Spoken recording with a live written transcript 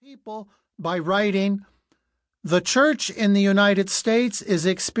disciple by writing, "The Church in the United States is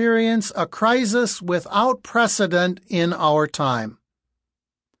experiencing a crisis without precedent in our time."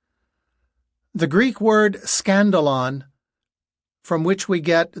 The Greek word scandalon, from which we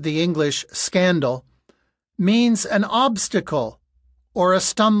get the English scandal, means an obstacle or a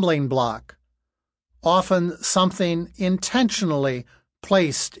stumbling block, often something intentionally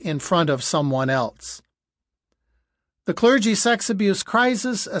placed in front of someone else. The clergy sex abuse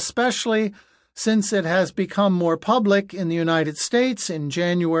crisis, especially since it has become more public in the United States in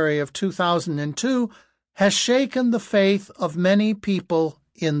January of 2002, has shaken the faith of many people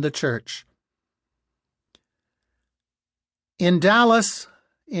in the church. In Dallas,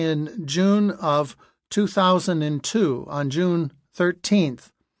 in June of 2002, on June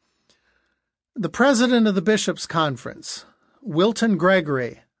 13th, the president of the Bishops' Conference, Wilton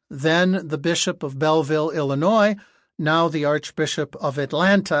Gregory, then the Bishop of Belleville, Illinois, now the Archbishop of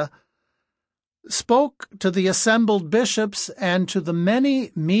Atlanta, spoke to the assembled bishops and to the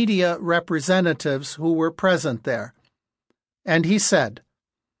many media representatives who were present there. And he said,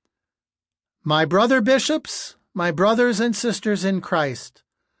 "My brother bishops, my brothers and sisters in Christ,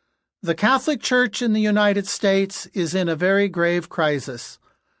 the Catholic Church in the United States is in a very grave crisis,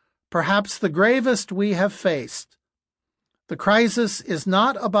 perhaps the gravest we have faced. The crisis is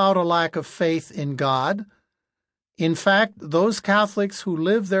not about a lack of faith in God. In fact, those Catholics who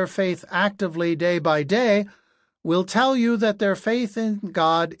live their faith actively day by day will tell you that their faith in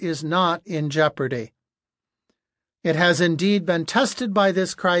God is not in jeopardy. It has indeed been tested by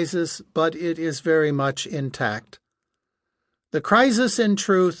this crisis, but it is very much intact. The crisis, in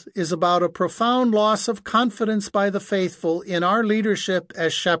truth, is about a profound loss of confidence by the faithful in our leadership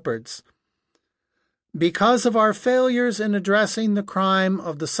as shepherds. Because of our failures in addressing the crime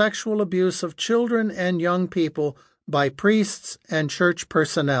of the sexual abuse of children and young people by priests and church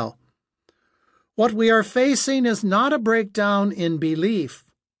personnel. What we are facing is not a breakdown in belief,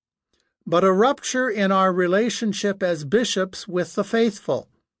 but a rupture in our relationship as bishops with the faithful.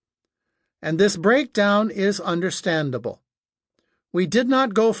 And this breakdown is understandable. We did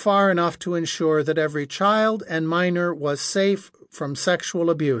not go far enough to ensure that every child and minor was safe from sexual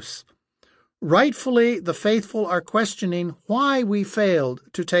abuse. Rightfully, the faithful are questioning why we failed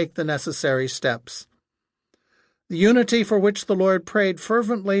to take the necessary steps. The unity for which the Lord prayed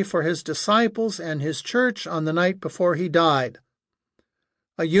fervently for his disciples and his church on the night before he died,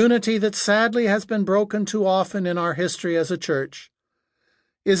 a unity that sadly has been broken too often in our history as a church,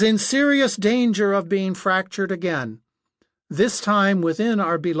 is in serious danger of being fractured again, this time within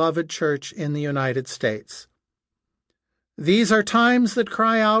our beloved church in the United States. These are times that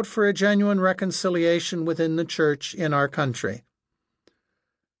cry out for a genuine reconciliation within the church in our country.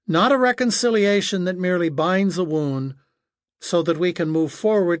 Not a reconciliation that merely binds a wound so that we can move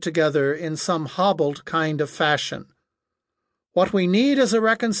forward together in some hobbled kind of fashion. What we need is a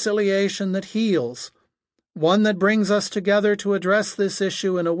reconciliation that heals, one that brings us together to address this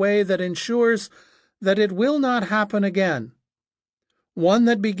issue in a way that ensures that it will not happen again, one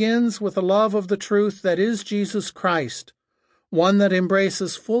that begins with the love of the truth that is Jesus Christ, one that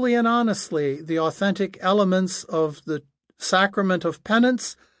embraces fully and honestly the authentic elements of the sacrament of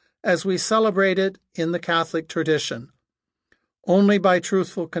penance as we celebrate it in the Catholic tradition. Only by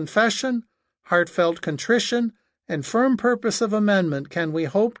truthful confession, heartfelt contrition, and firm purpose of amendment can we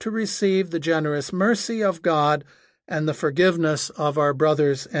hope to receive the generous mercy of God and the forgiveness of our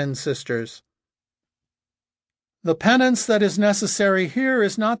brothers and sisters. The penance that is necessary here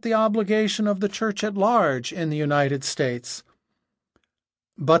is not the obligation of the Church at large in the United States,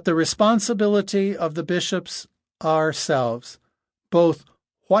 but the responsibility of the bishops ourselves, both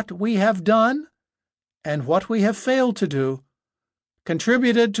what we have done and what we have failed to do,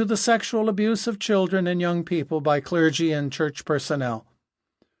 contributed to the sexual abuse of children and young people by clergy and church personnel.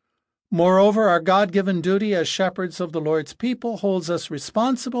 Moreover, our God-given duty as shepherds of the Lord's people holds us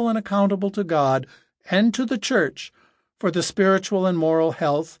responsible and accountable to God and to the church for the spiritual and moral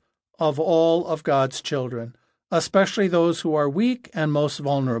health of all of God's children, especially those who are weak and most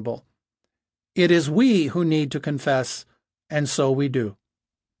vulnerable. It is we who need to confess, and so we do.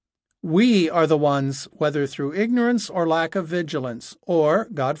 We are the ones, whether through ignorance or lack of vigilance, or,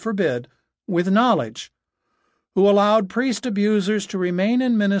 God forbid, with knowledge, who allowed priest abusers to remain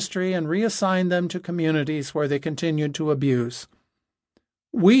in ministry and reassign them to communities where they continued to abuse.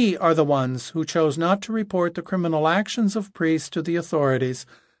 We are the ones who chose not to report the criminal actions of priests to the authorities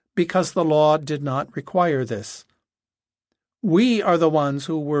because the law did not require this. We are the ones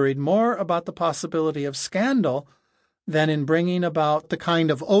who worried more about the possibility of scandal than in bringing about the kind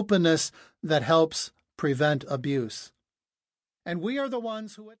of openness that helps prevent abuse. And we are the ones who